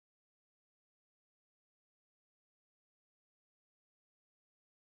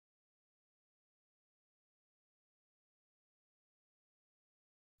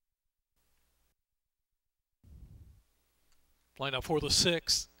Line up for the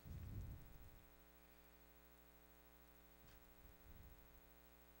 6th.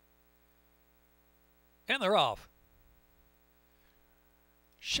 And they're off.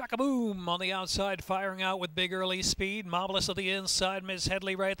 Shakaboom on the outside, firing out with big early speed. Marvelous at the inside. Ms.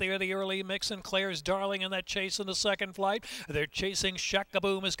 Headley right there, the early mix, and Claire's Darling in that chase in the second flight. They're chasing.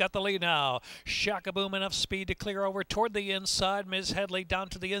 Shakaboom has got the lead now. Shakaboom enough speed to clear over toward the inside. Ms. Headley down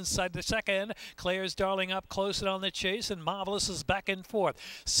to the inside the second. Claire's Darling up close and on the chase, and Marvelous is back and forth.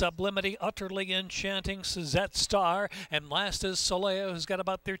 Sublimity utterly enchanting. Suzette Star, and last is Soleil, who's got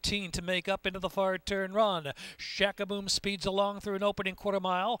about 13 to make up into the far turn run. Shakaboom speeds along through an opening quarter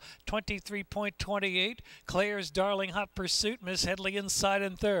mile. 23.28. Claire's Darling hot pursuit. Miss Headley inside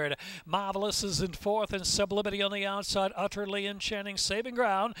in third. Marvelous is in fourth, and Sublimity on the outside, utterly enchanting, saving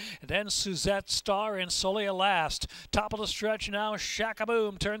ground. And then Suzette Star and Soleil last. Top of the stretch now.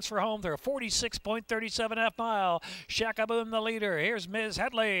 Shakaboom turns for home there. 46.37 half mile. Shakaboom the leader. Here's Ms.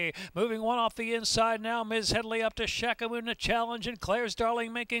 Headley moving one off the inside now. Ms. Headley up to Shakaboom to challenge, and Claire's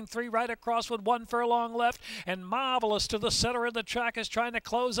Darling making three right across with 1 furlong left. And Marvelous to the center of the track is trying to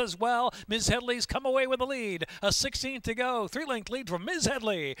close as well. Ms. Headley's come away with the lead. A 16 to go. 3-length lead from Ms.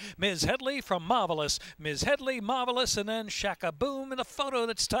 Headley. Ms. Headley from Marvelous. Ms. Headley, Marvelous, and then Shakaboom in a photo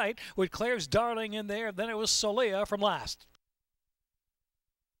that's tight with Claire's Darling in there. Then it was Soleil from last.